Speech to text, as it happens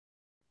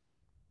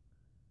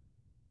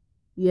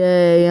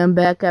Yay, I'm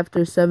back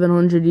after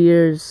 700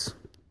 years.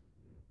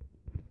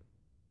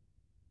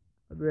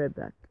 I'll be right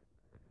back.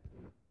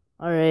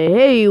 Alright,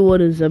 hey,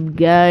 what is up,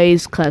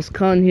 guys?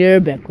 ClassCon here,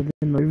 back with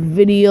another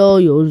video,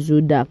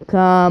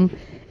 Yozu.com.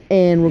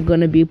 And we're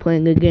gonna be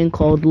playing a game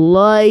called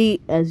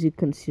Light. As you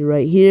can see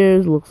right here,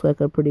 it looks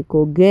like a pretty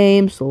cool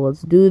game. So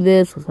let's do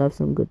this. Let's have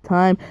some good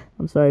time.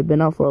 I'm sorry, I've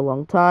been out for a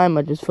long time.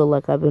 I just feel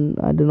like I didn't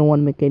want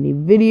to make any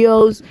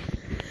videos.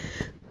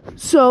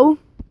 So,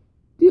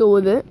 deal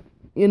with it,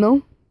 you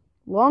know?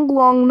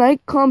 Long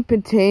night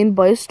contained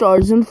by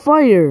stars and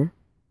fire.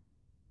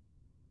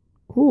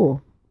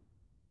 Cool.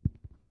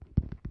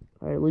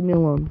 Alright, leave me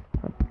alone.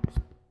 Just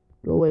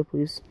go away,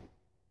 please.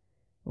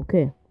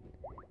 Okay.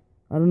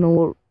 I don't know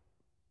what...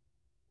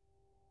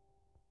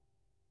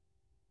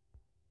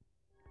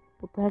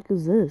 What the heck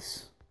is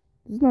this?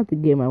 This is not the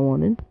game I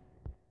wanted.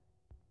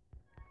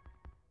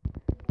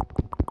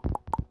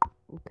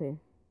 Okay.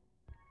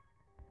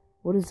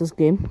 What is this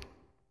game?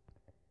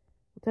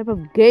 What type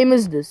of game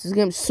is this? This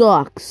game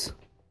sucks.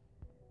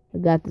 I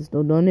got this,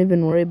 though. Don't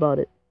even worry about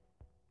it.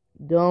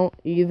 Don't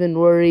even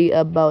worry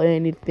about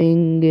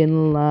anything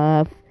in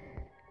life.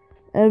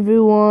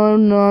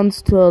 Everyone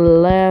wants to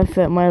laugh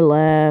at my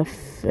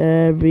laugh.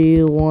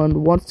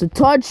 Everyone wants to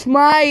touch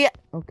my...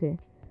 Okay.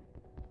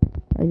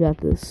 I got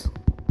this.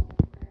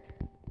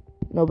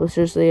 No, but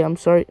seriously, I'm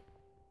sorry.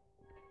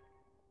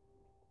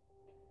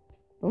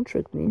 Don't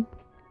trick me.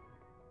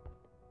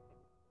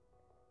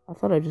 I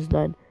thought I just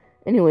died.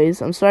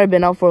 Anyways, I'm sorry I've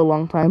been out for a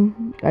long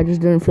time. I just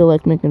didn't feel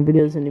like making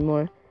videos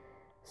anymore.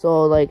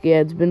 So, like,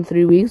 yeah, it's been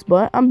 3 weeks,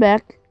 but I'm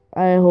back.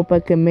 I hope I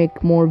can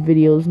make more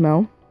videos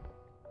now.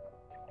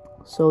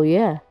 So,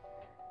 yeah.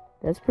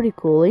 That's pretty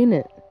cool, ain't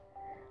it?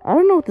 I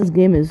don't know what this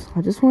game is.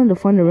 I just wanted to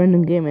find a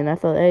random game, and I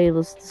thought, hey,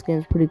 this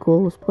game's pretty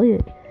cool. Let's play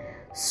it.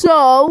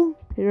 So,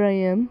 here I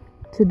am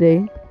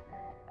today.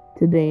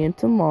 Today and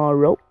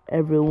tomorrow.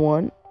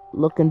 Everyone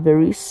looking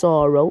very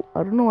sorrow.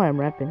 I don't know why I'm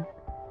rapping.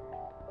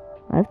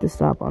 I have to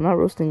stop. I'm not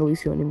roasting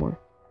Alicio anymore.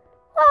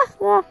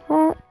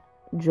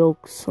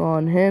 Jokes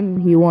on him.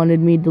 He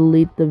wanted me to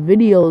delete the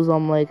videos.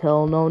 I'm like,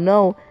 hell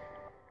no.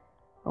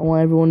 I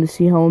want everyone to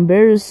see how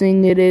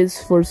embarrassing it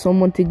is for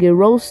someone to get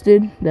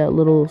roasted. That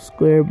little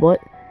square butt.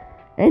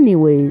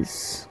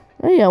 Anyways.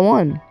 Hey, I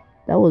won.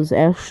 That was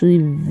actually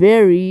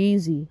very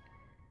easy.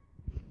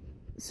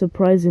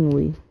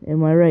 Surprisingly.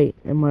 Am I right?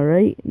 Am I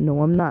right?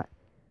 No, I'm not.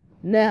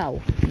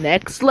 Now,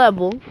 next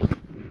level.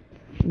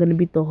 I'm gonna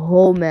beat the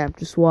whole map.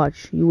 Just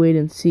watch. You wait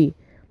and see.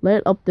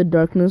 Light up the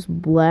darkness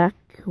black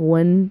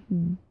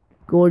when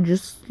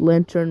gorgeous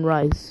lantern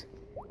rise.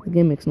 The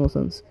game makes no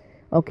sense.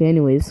 Okay,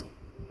 anyways.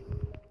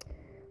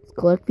 Let's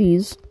collect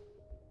these.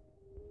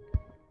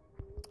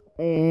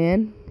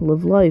 And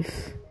live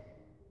life.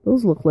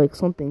 Those look like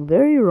something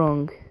very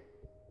wrong.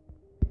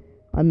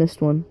 I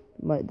missed one.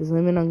 Does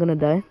that mean I'm gonna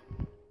die?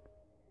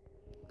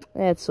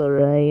 That's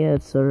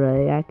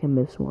alright. I can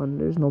miss one.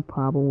 There's no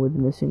problem with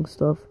missing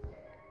stuff.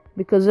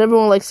 Because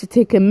everyone likes to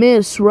take a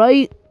miss,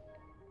 right?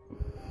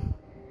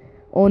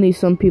 Only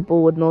some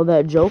people would know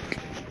that joke.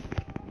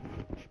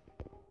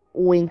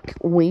 Wink,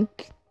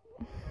 wink.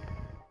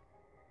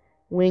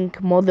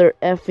 Wink, mother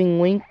effing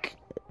wink.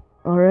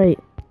 Alright.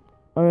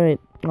 Where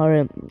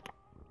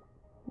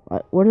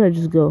did I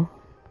just go?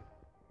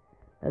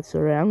 That's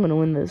alright, I'm gonna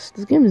win this.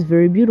 This game is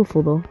very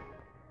beautiful, though.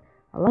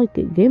 I like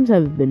it. Games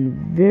have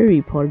been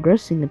very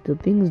progressing into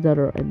things that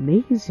are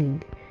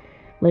amazing.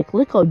 Like,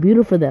 look how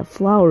beautiful that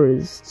flower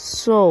is.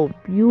 So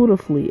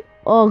beautifully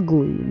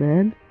ugly,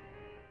 man.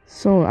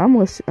 So,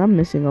 I'm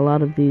missing a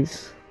lot of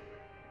these.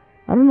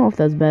 I don't know if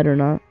that's bad or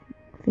not.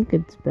 I think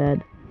it's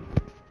bad.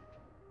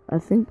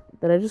 Did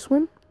I just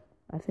win?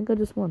 I think I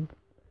just won.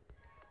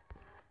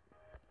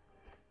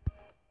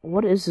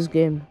 What is this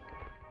game?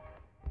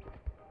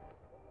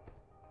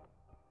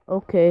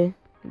 Okay,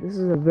 this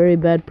is a very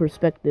bad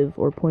perspective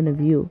or point of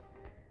view.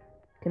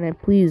 Can I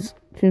please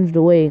change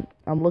the way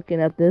I'm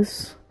looking at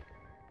this?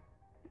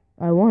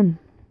 I won.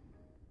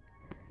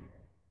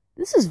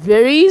 This is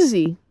very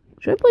easy.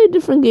 Should I play a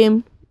different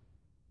game?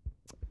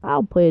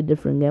 I'll play a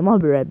different game. I'll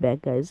be right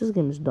back, guys. This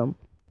game is dumb.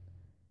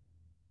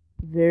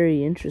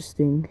 Very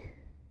interesting.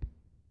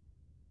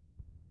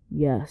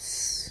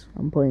 Yes,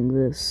 I'm playing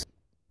this.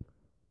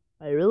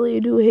 I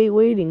really do hate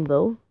waiting,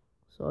 though.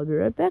 So I'll be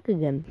right back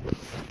again.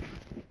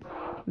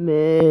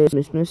 Miss.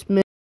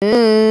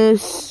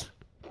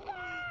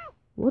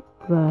 What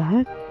the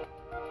heck?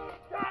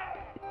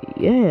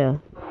 Yeah.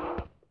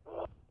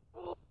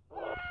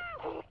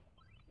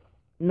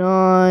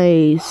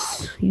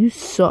 Nice. You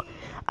suck.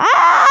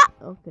 Ah!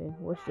 Okay,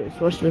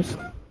 watch this.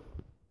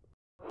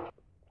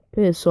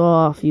 Piss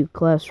off, you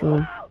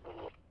classroom.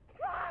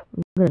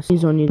 I'm gonna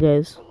sneeze on you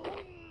guys.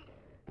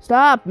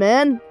 Stop,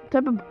 man. What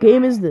type of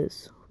game is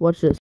this?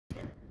 Watch this.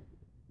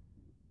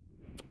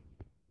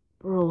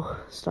 Bro,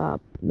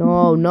 stop.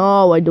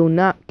 No, I do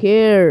not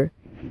care.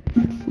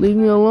 Leave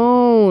me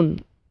alone.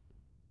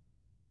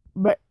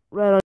 Right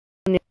on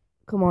you.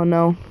 Come on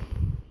now.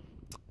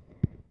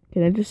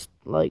 Can I just,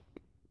 like,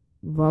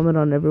 vomit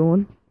on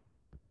everyone?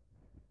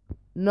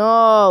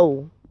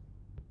 No!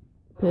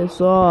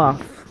 Piss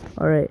off.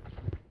 Alright.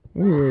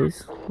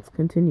 Anyways, let's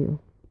continue.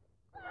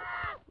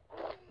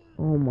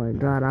 Oh my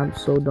god, I'm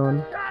so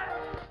done.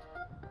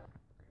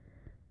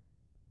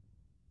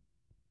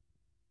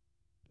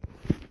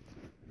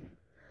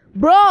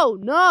 Bro,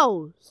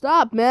 no!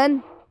 Stop,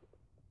 man!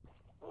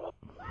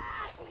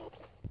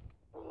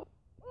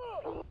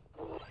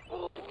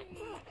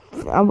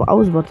 I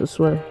was about to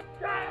swear.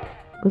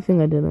 Good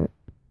thing I didn't.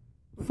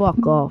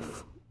 Fuck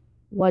off.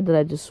 Why did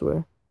I just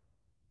swear?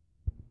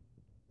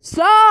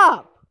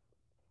 Stop!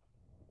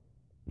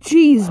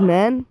 Jeez,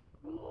 man.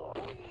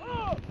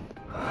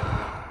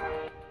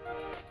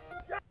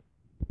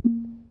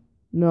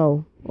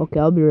 No. Okay,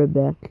 I'll be right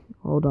back.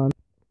 Hold on.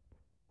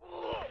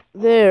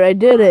 There, I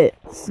did it.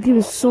 This game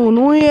is so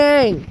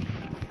annoying.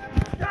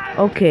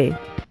 Okay.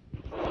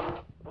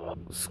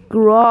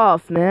 Screw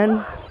off,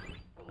 man.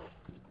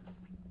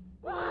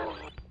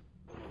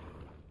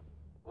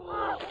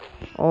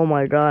 Oh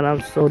my god,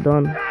 I'm so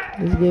done.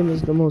 This game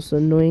is the most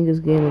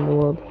annoyingest game in the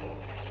world.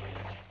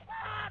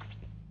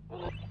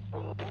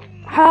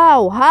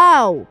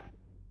 How?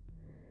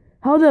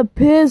 How the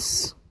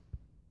piss?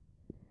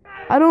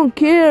 I don't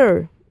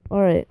care.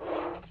 Alright.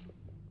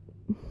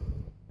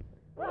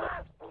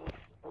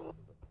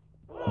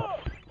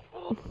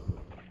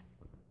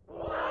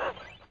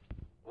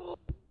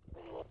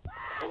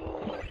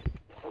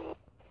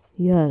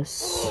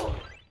 Yes.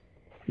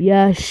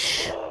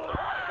 Yes.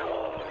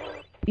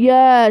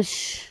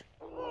 Yes.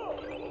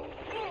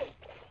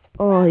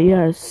 Oh,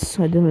 yes.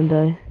 I didn't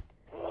die.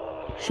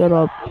 Shut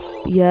up.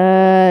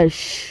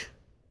 Yes.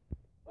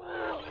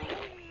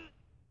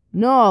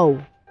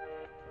 No.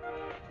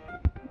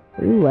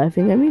 Are you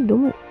laughing at me?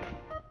 Don't it?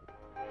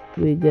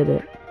 We did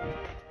it.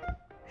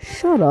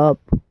 Shut up.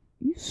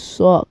 You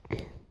suck.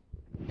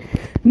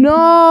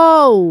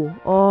 No!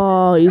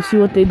 Oh, you see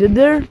what they did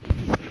there?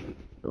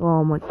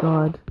 Oh my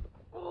god.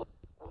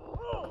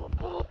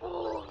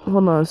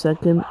 Hold on a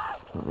second.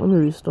 Let me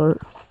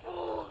restart.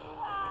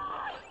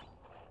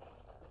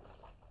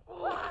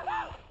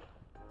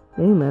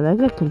 Hey man, that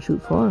guy can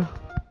shoot far.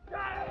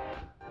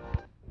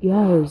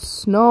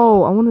 Yes.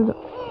 No, I wanted to...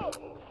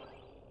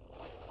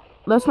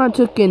 Let's not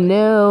take a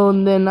nail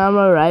and then I'm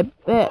right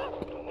back.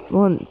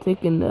 One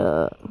taking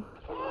the...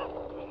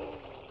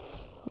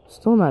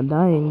 Still not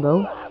dying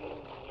though.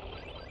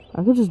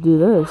 I could just do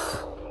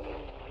this.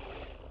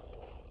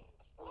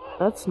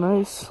 That's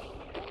nice.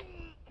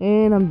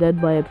 And I'm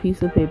dead by a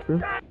piece of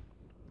paper.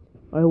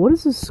 Alright, what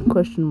is this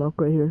question mark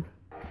right here?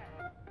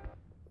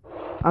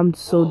 I'm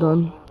so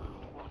done.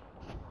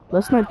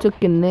 Let's not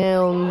take a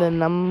nail and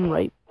then I'm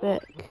right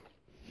back.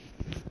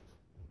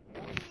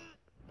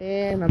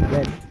 And I'm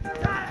dead.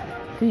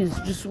 Please,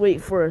 just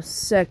wait for a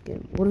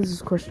second. What is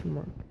this question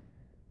mark?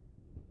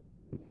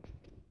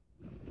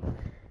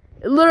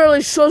 It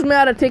literally shows me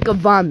how to take a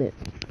vomit.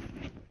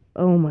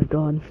 Oh my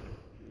god.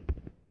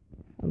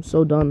 I'm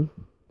so done.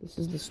 This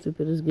is the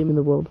stupidest game in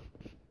the world.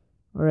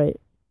 Alright.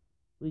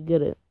 We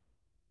get it.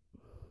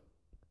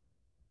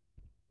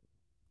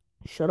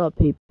 Shut up,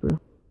 paper.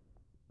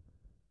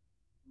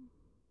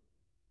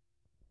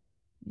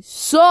 You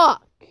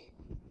suck!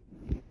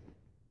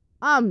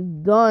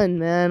 I'm done,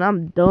 man.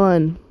 I'm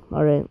done.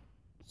 Alright.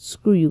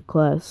 Screw you,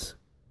 class.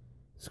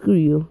 Screw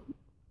you.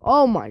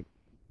 Oh my...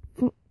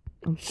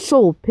 I'm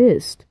so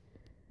pissed.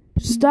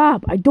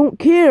 Stop. I don't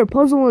care.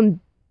 Puzzle and...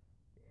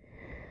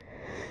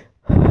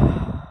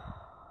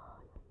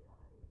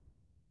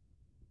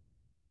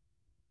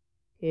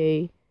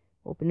 Okay.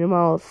 Open your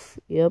mouth.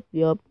 Yep.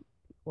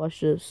 Watch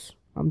this.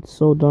 I'm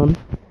so done.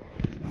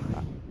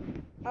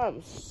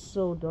 I'm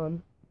so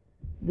done.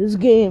 This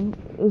game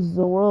is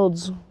the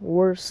world's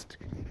worst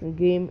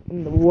game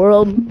in the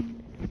world.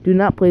 Do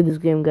not play this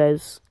game,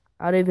 guys.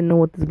 I don't even know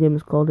what this game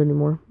is called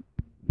anymore.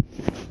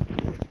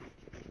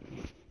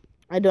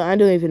 I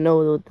don't even know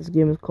what this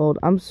game is called.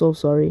 I'm so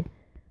sorry.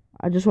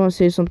 I just want to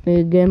say something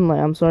again. Like,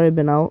 I'm sorry I've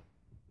been out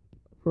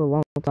for a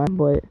long time,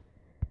 but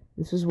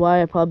this is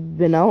why I've probably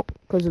been out,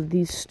 because of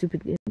these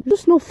stupid games. There's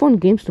just no fun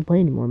games to play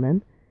anymore,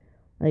 man.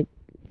 Like,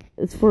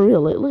 it's for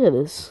real. Like, look at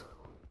this.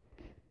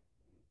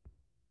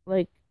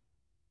 Like,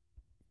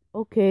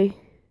 okay.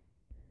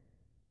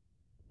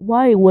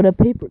 Why would a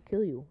paper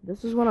kill you?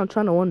 This is what I'm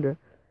trying to wonder.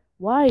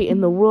 Why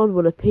in the world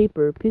would a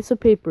piece of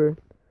paper,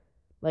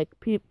 like,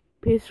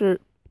 pacer,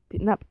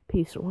 not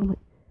pacer, what am I?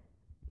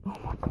 Oh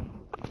my god.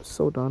 I'm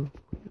so done.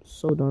 I'm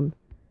so done.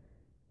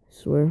 I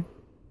swear.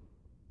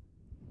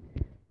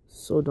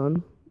 So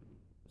done.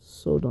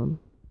 So done.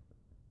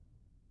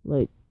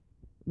 Like,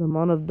 the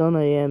amount of done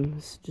I am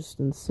is just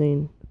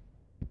insane.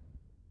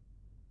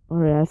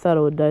 Alright, I thought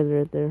I would die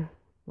right there,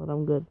 but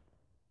I'm good.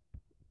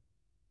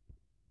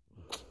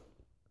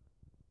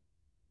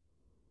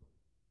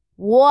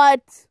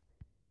 What?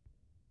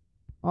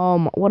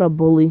 What a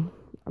bully.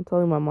 I'm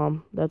telling my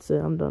mom. That's it,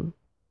 I'm done.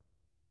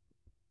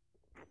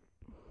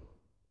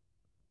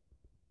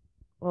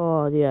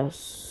 Oh,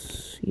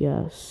 yes.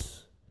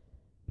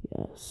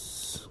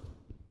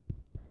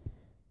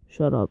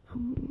 Shut up.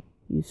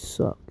 You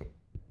suck.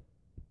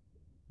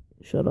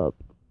 Shut up.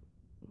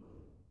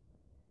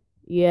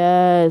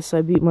 Yes,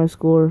 I beat my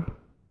score.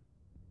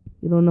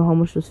 You don't know how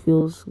much this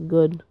feels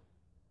good.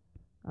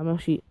 I'm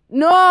actually...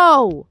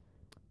 No!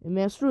 Hey,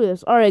 man, screw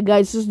this. Alright,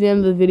 guys, this is the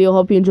end of the video.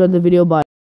 Hope you enjoyed the video. Bye.